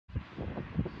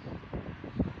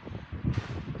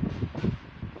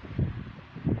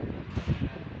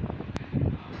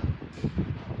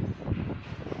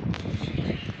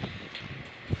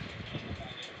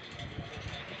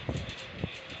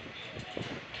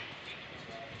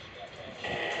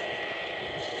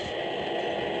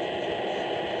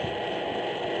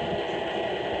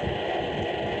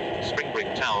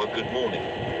Tower, good morning.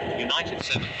 United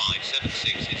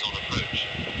 7576 is on approach.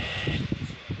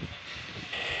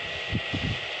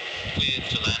 Cleared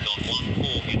to land on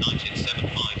 14 United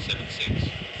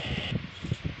 7576.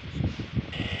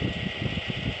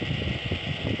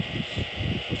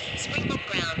 Streamwood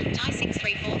ground, Thai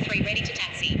 6343 ready to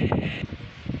taxi.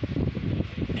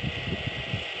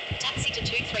 Taxi to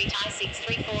 23 Thai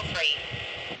 6343.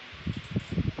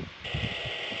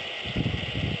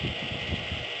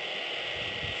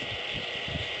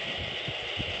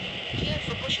 Cleared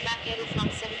for pushback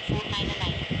Aeroflot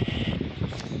 7499.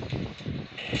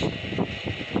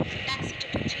 Taxi to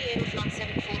 23 Aeroflot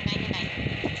 7499.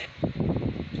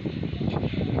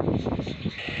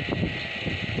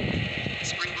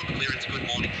 Springbrook clearance, good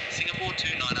morning. Singapore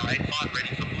 29085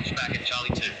 ready for pushback at Charlie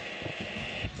 2.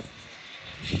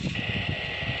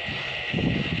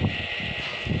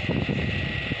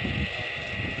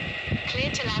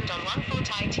 Cleared to land on 14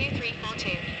 Thai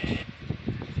 2342.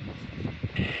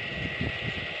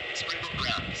 Springbrook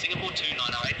ground, Singapore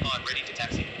 29085 ready to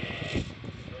taxi.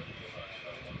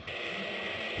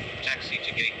 Taxi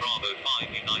to gate Bravo 5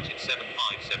 United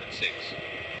 7576.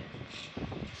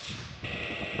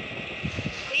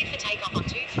 Cleared for takeoff on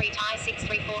 23 Thai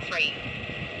 6343.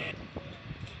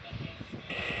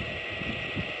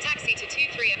 Taxi to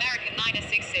 23 American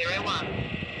 9601.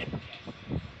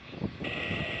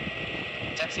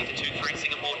 Taxi to 23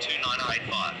 Singapore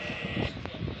 29085.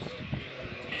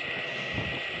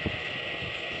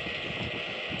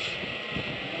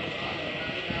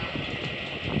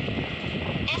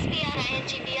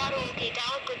 SPRINGBR OK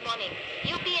Tower, good morning.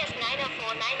 UPS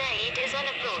 94998 is on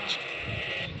approach.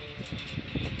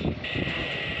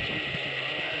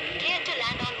 Cleared to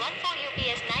land on 14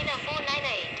 UPS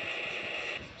 94998.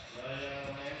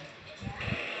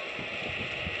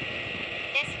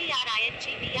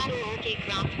 SPRINGBR OK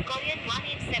ground, Korean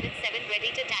 1877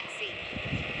 ready to taxi.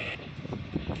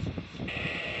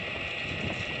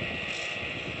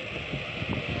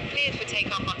 Cleared for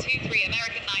takeoff on 23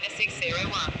 American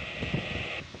 9601.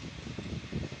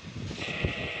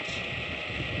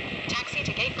 Taxi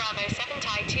to gate Bravo 7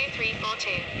 Thai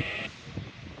 2342.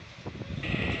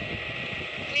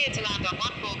 Cleared to land on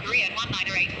 14 Korean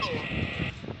 1984.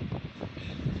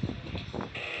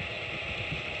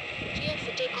 Cleared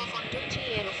for takeoff on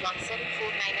 23 Aeroflot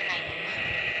 7499.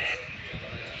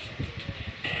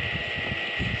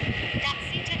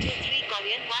 Taxi to 23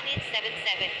 Korean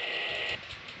 1877.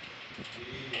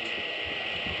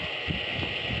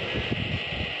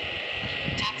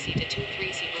 Taxi to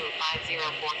 23 Cebu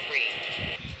 5043.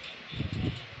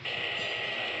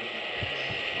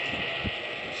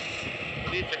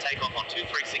 Cleared for takeoff on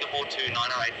 23 Singapore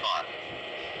 29085.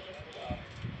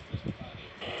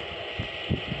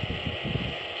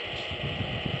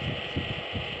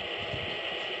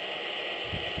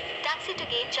 Taxi to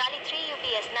gate Charlie 3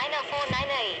 UPS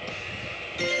 90498.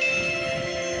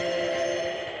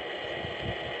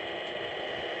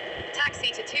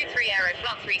 Taxi to 23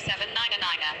 Aeroflot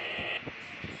 3799.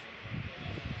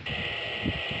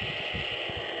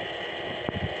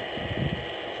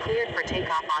 Cleared for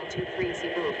takeoff on 23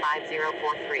 Cebu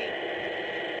 5043.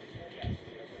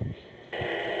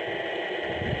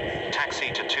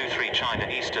 Taxi to 23 China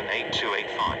Eastern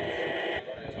 8285.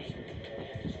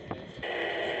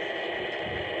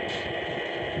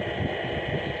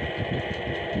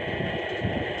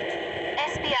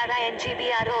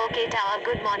 SPRINGBR OK Tower,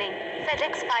 good morning.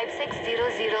 FedEx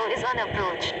 5600 is on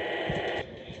approach.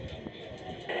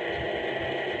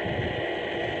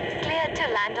 Cleared to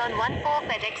land on 14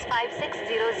 FedEx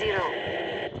 5600.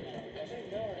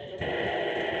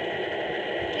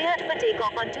 Cleared for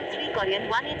takeoff on 23 Korean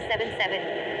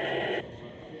 1877.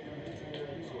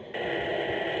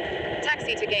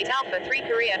 Taxi to gate Alpha 3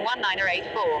 Korean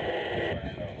 1984.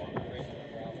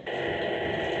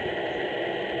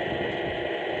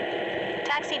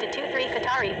 Taxi to 23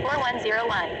 Qatari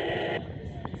 4101.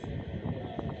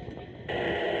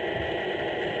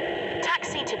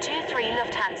 Taxi to 23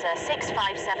 Lufthansa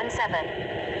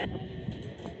 6577.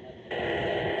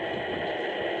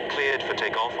 Cleared for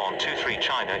takeoff on 23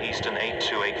 China Eastern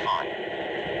 8285.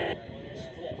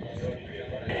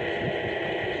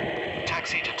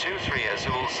 Taxi to 23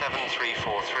 Azul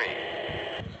 7343.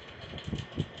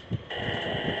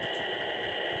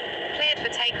 Cleared for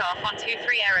takeoff on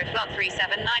 23 Aeroflot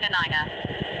 3799.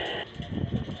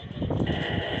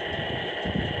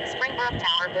 Springbrook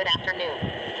Tower, good afternoon.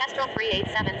 Kestrel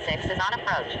 3876 is on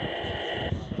approach.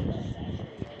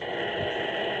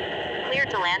 Cleared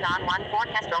to land on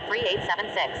 14 Kestrel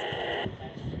 3876.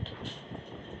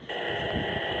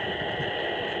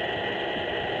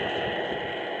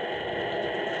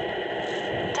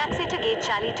 Taxi to gate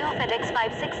Charlie 2 FedEx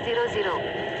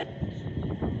 5600.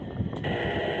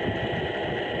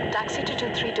 Taxi to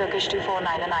 23 Turkish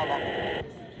 2499.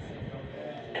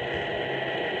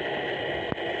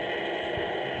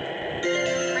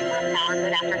 Streamwood Tower,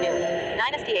 good afternoon.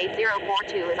 Dynasty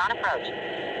 8042 is on approach.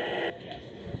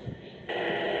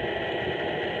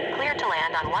 Clear to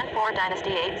land on 14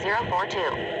 Dynasty 8042.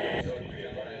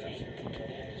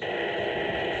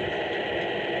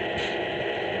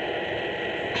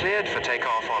 Cleared for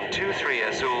takeoff on 23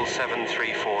 Azul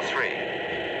 7343.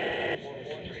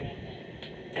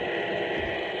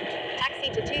 Taxi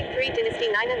to 23 Dynasty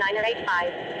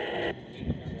 9985.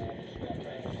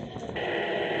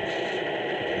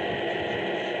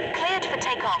 Cleared for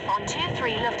takeoff on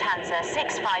 23 Lufthansa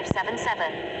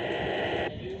 6577.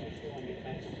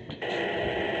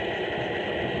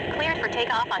 Cleared for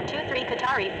takeoff on 23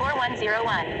 Qatari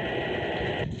 4101.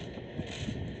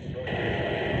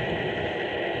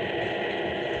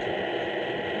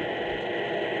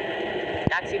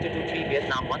 Taxi to 23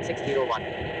 Vietnam 1601.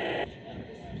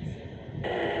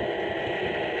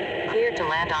 Cleared to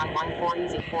land on 14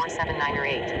 Easy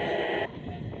 47908.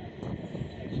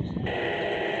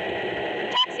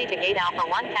 Taxi to Gate Alpha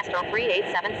 1 Castro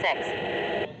 3876.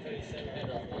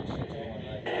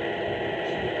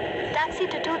 Taxi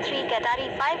to 23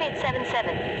 Qatari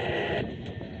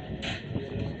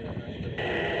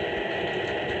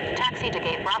 5877. Taxi to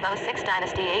Gate Bravo 6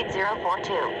 Dynasty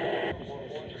 8042.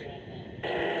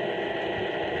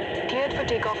 Cleared for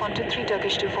takeoff on 23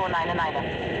 Turkish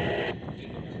 2499.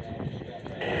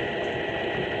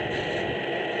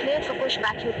 Cleared for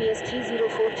pushback UPS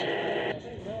 3043.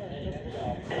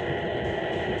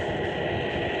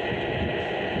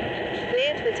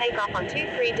 Cleared for takeoff on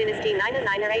 23 Dynasty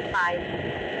 9985.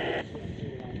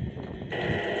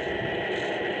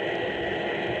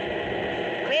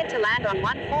 Cleared to land on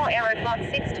 14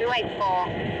 Aeroflot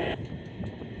 6284.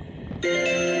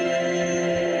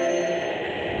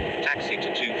 Taxi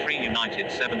to 23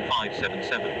 United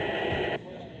 7577.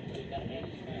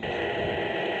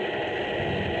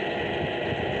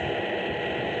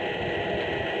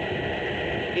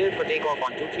 Cleared for takeoff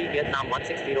on 23 Vietnam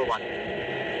 1601.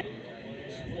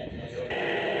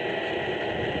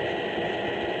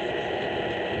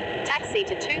 Taxi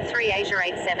to 23 Asia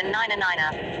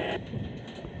 8799.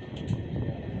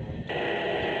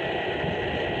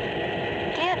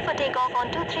 Cleared for takeoff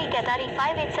on 23 Qatari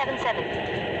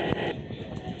 5877.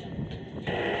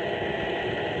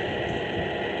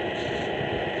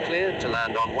 Cleared to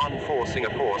land on 14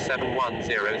 Singapore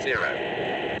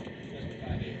 7100.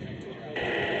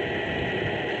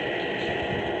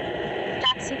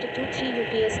 Taxi to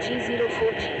 23 UPS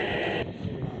 3043.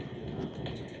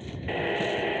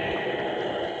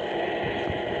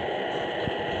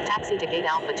 Taxi to Gate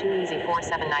Alpha 2 Easy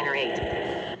 47908.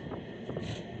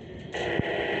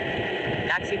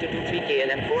 Taxi to 23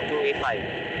 KLM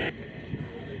 4285.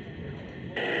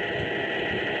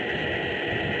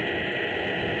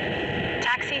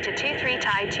 Taxi to 23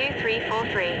 Thai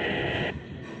 2343.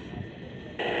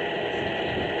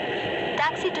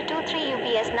 Taxi to 23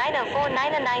 UPS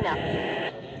 90499.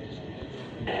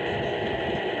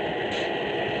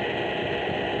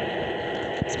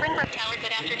 Springbrook Tower,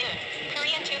 good afternoon.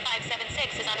 Korean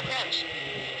 2576 is on approach.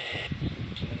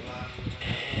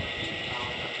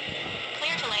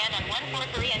 Clear to land on 14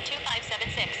 Korean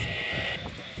 2576.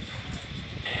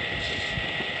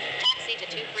 Taxi to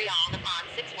 23 All Nippon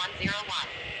 6101.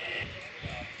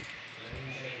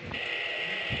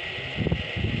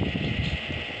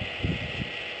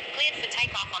 Cleared for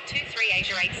takeoff on 23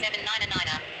 Asia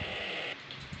 8799.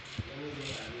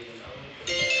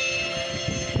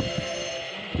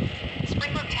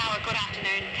 Springbrook Tower, good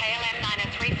afternoon. KLM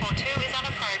 90342 is on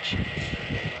approach.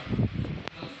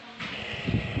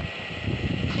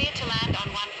 Cleared to land on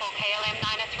 14 KLM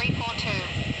 90342.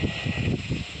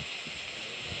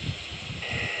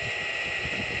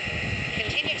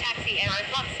 Continue taxi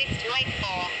Aeroflot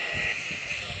 6284.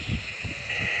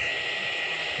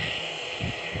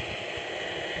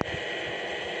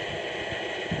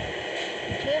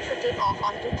 Cleared for takeoff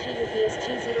on 23 UPS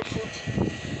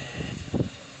 3043.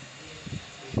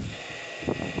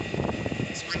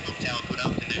 Springbrook Tower, good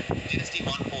afternoon. Dynasty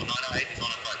 14908 is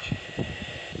on approach.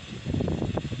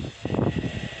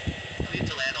 Cleared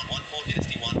to land on 14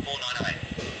 Dynasty 14908.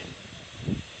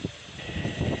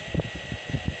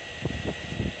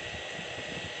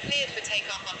 Cleared for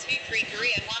takeoff on 23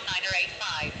 Korean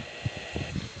 1985.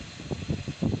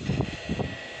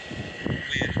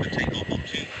 Cleared for takeoff on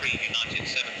 23 United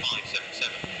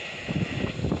 7577.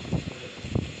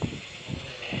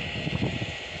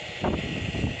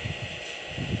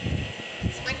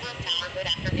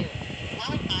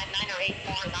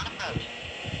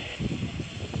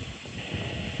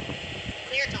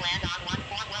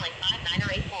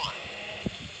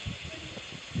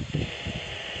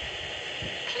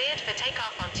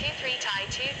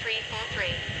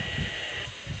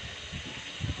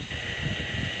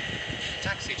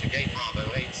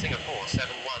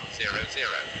 Clear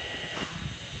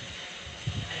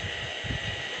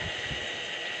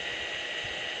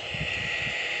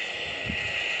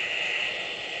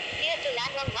to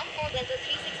land on 14 Delta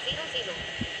 3600.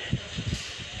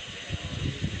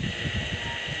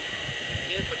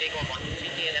 Cleared for takeoff on 3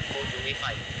 KLM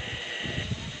 4285.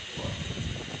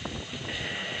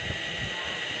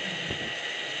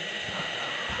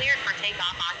 Cleared for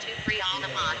takeoff on 23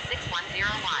 Altamont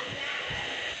 6101.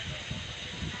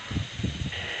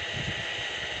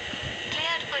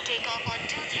 Cleared for takeoff on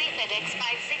 23 FedEx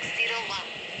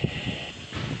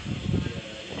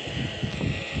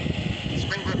 5601.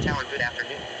 Springbrook Tower, good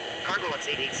afternoon. Cargo Lux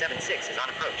 8876 is on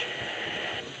approach.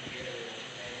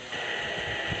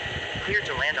 Cleared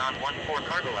to land on 14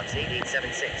 Cargo Lux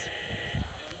 8876.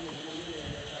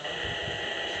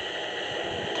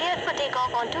 Cleared for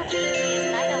takeoff on 23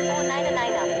 is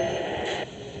 90499.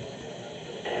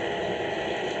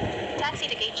 Taxi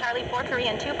to gate Charlie 4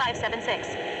 Korean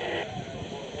 2576.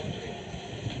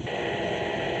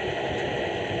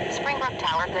 Springbrook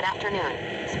Tower, good afternoon.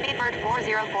 Speedbird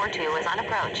 4042 is on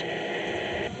approach.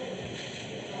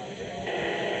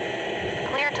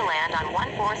 Cleared to land on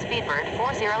 14 Speedbird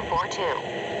 4042.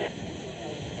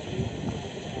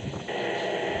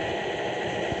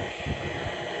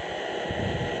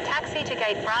 Taxi to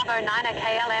gate Bravo 9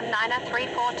 KLM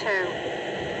 9342.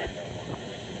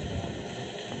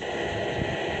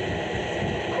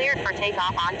 Cleared for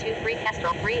takeoff on 23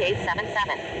 Kestrel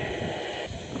 3877.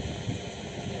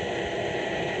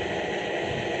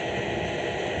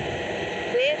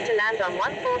 Cleared to land on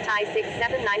 14 Thai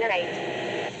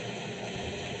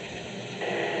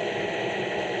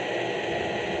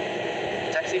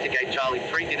 67908. Taxi to gate Charlie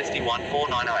 3 Dynasty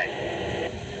 14908.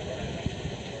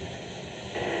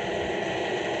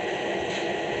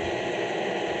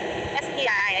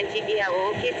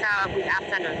 SPINGBRO, Cape Tower, good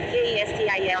afternoon.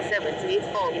 KESTIL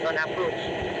 724 is on approach.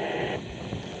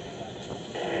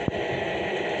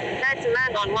 Cleared to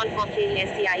land on 14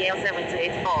 KESTIL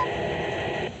 724.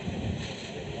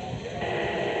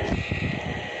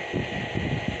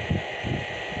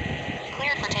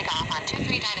 Cleared for takeoff on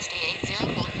 23 Dynasty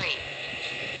 8043.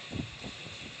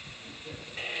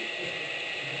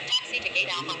 Taxi to gate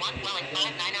Alpha 1 Welling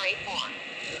 5984.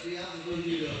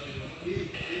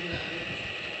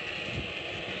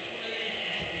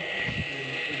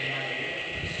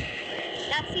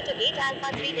 Taxi to gate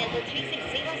Alpha 3 Delta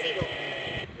 3600.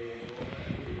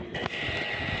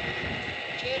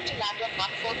 Cleared to land on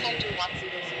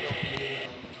 145210.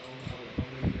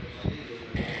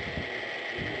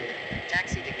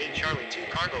 Taxi to gate Charlie 2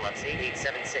 Cargo Lux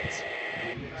 8876.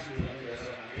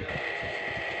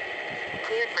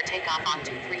 Cleared for takeoff on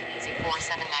 23 Easy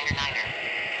 4799er.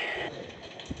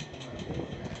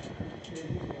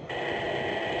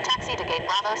 Taxi to gate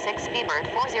Bravo 6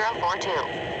 Speedbird 4042.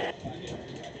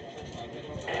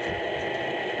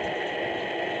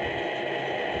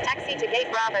 Taxi to gate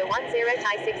Bravo 10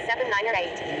 Thai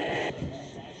 67908.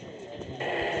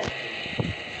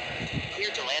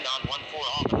 Cleared to land on 14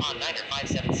 Altamont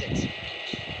 9576.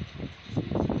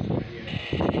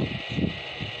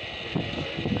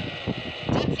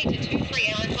 Taxi to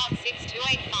 23 Aeroslot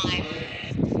 6285.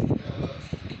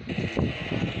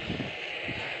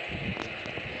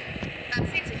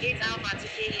 Taxi to gate Alpha to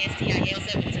KESTIL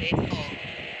 7284.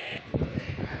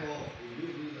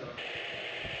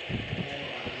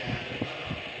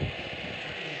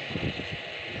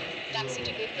 Taxi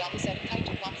to gate Bravo 7 Thai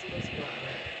 2100.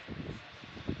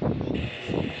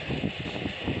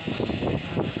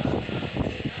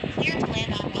 Clear to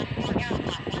land on 14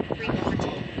 Aeroslot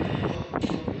 1342.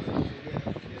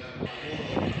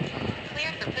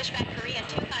 Cleared for pushback Korean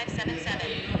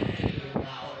 2577.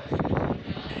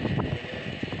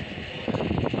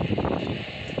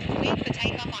 Cleared for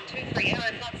takeoff on 23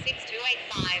 Aeroslot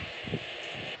 6285.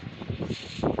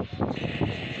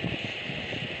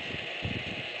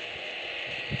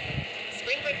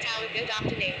 Springbrook Tower, good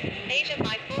afternoon. Asia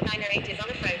 5498 is on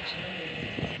approach.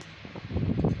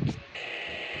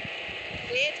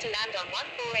 Cleared to land on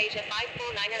 14 Asia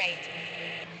 5498.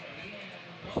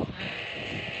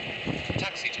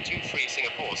 Taxi to 23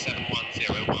 Singapore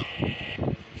 7101.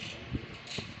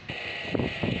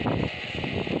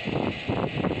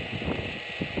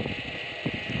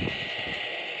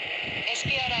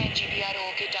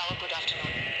 SPRINGBRO, OK Tower, good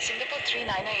afternoon. Singapore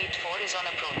 3984 is on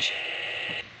approach.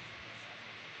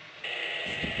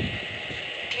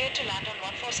 Cleared to land on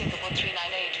 14 Singapore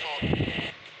 3984.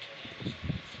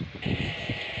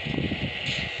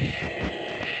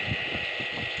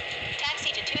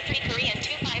 Taxi to 23 Korean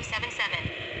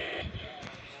 2577.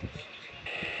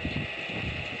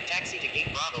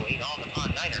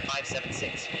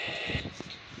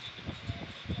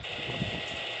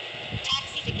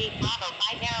 to gate Bravo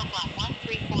 5 Aeroflot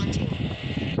 1342.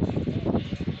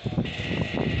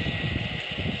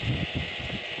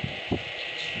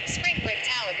 Streamwood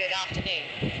Tower, good afternoon.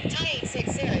 Thai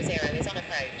 8600 is on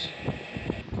approach.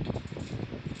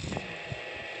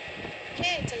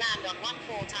 Cleared to land on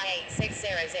 14 Thai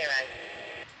 8600.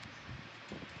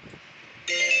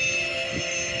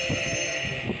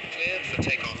 Cleared for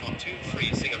takeoff on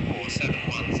 23 Singapore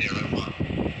 7101.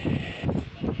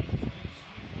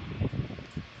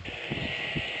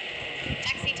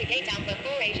 Taxi to gate Alpha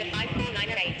 4 Asia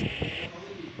 54908.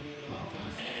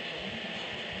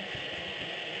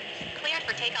 Cleared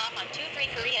for takeoff on 23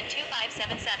 Korean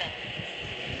 2577.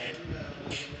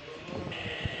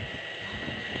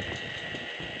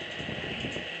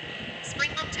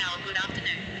 Springbok Tower, good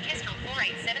afternoon. Kestrel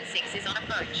 4876 is on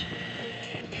approach.